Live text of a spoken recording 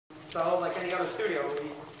So, like any other studio, we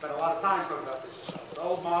spent a lot of time talking about this stuff.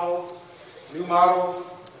 Old models, new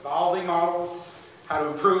models, evolving models, how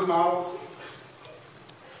to improve models.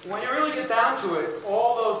 When you really get down to it,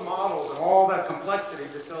 all those models and all that complexity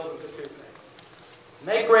distills into two things.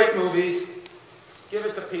 Make great movies, give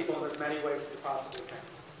it to people in as many ways as you possibly can.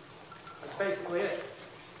 That's basically it.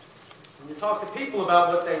 When you talk to people about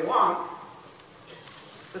what they want,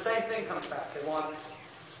 the same thing comes back. They want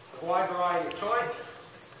a wide variety of choice.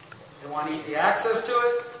 They want easy access to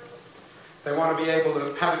it. They want to be able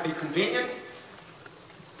to have it be convenient.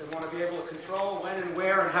 They want to be able to control when and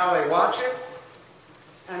where and how they watch it.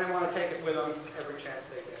 And they want to take it with them every chance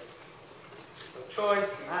they get. So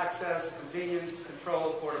choice and access, convenience,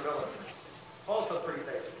 control, portability. Also pretty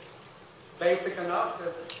basic. Basic enough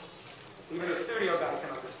that even a studio guy can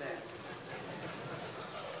understand.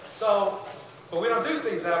 So, but we don't do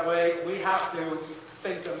things that way. We have to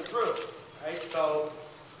think them through, right? So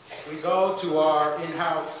we go to our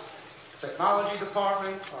in-house technology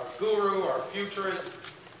department, our guru, our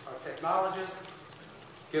futurist, our technologist,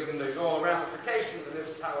 give them all the ramifications, and this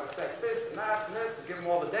is how it affects this and that and this, and give them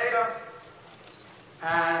all the data.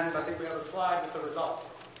 And I think we have a slide with the result.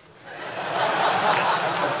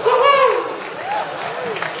 Woohoo!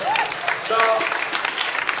 So,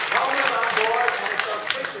 Tony's on board, and it's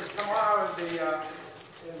auspicious. Tomorrow is the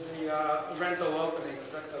rental opening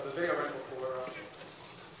of the video rental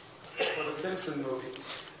for the Simpson movie.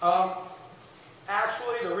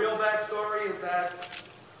 Actually, the real backstory is that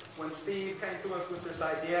when Steve came to us with this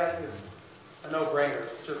idea, it was a no-brainer.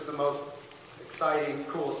 It's just the most exciting,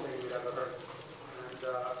 coolest thing we've ever heard.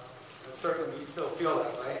 And certainly we still feel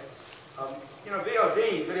that way.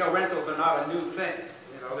 VOD, video rentals, are not a new thing.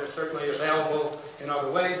 They're certainly available in other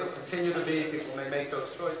ways. They'll continue to be. People may make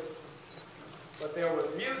those choices. But there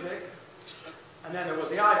was music, and then there was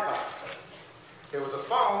the iPod. There was a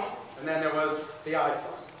phone, and then there was the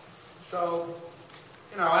iPhone. So,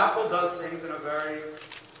 Apple does things in a very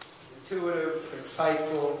intuitive,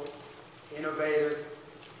 insightful, innovative,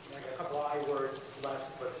 like a couple of I words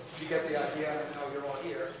left, but you get the idea, and you're all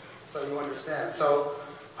here, so you understand. So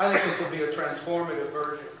I think this will be a transformative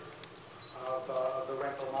version of the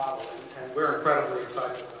rental model, and we're incredibly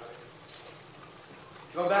excited about it.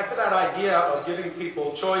 Going back to that idea of giving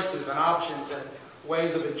people choices and options and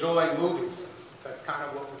ways of enjoying movies, that's kind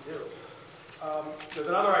of what we do. There's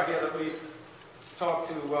another idea that we've talked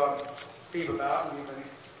to Steve about, and we've been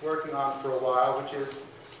working on for a while, which is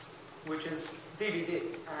DVD.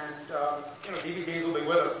 And DVDs will be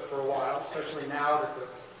with us for a while, especially now that the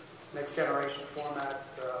next generation format,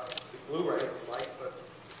 the Blu-ray looks like. But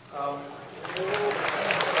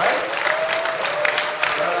right?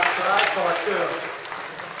 Yeah, that's what I thought too.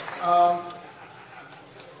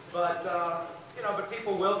 But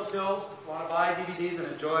people will still want to buy DVDs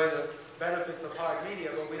and enjoy the benefits of hard media,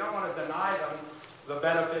 but we don't want to deny them the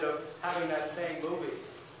benefit of having that same movie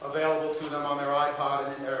available to them on their iPod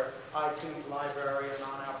and in their iTunes library and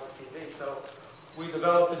on Apple TV. So we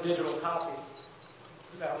developed a digital copy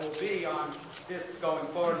that will be on discs going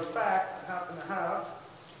forward. In fact, I happen to have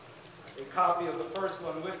a copy of the first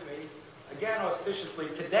one with me. Again, auspiciously,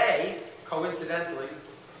 today, coincidentally,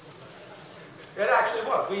 it actually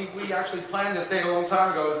was. We actually planned this date a long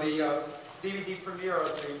time ago. It was the DVD premiere of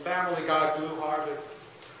the Family Guy Blue Harvest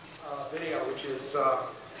video, which is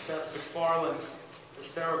Seth MacFarlane's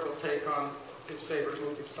hysterical take on his favorite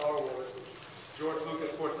movie, Star Wars, which George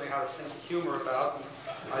Lucas fortunately had a sense of humor about, and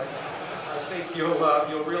I think you'll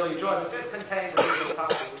really enjoy it. But this contains a digital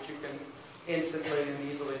copy which you can instantly and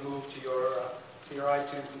easily move to your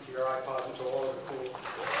iTunes and to your iPod and to all of the cool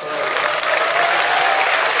players.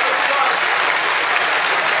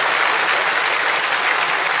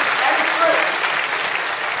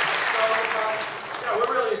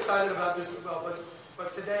 Excited about this as well,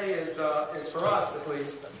 but today is for us at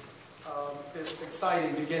least this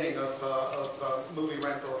exciting beginning of movie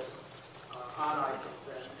rentals on iTunes,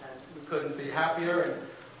 and we couldn't be happier and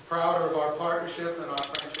prouder of our partnership and our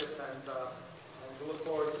friendship, and we look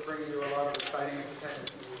forward to bringing you a lot of exciting entertainment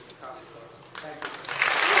in the years to come. So, thank you.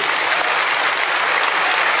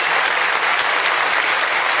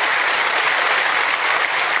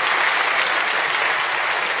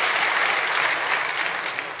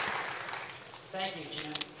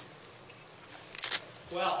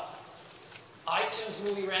 Well, iTunes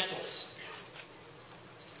movie rentals.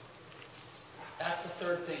 That's the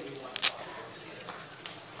third thing we want to talk about today.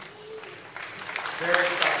 Very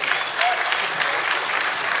exciting.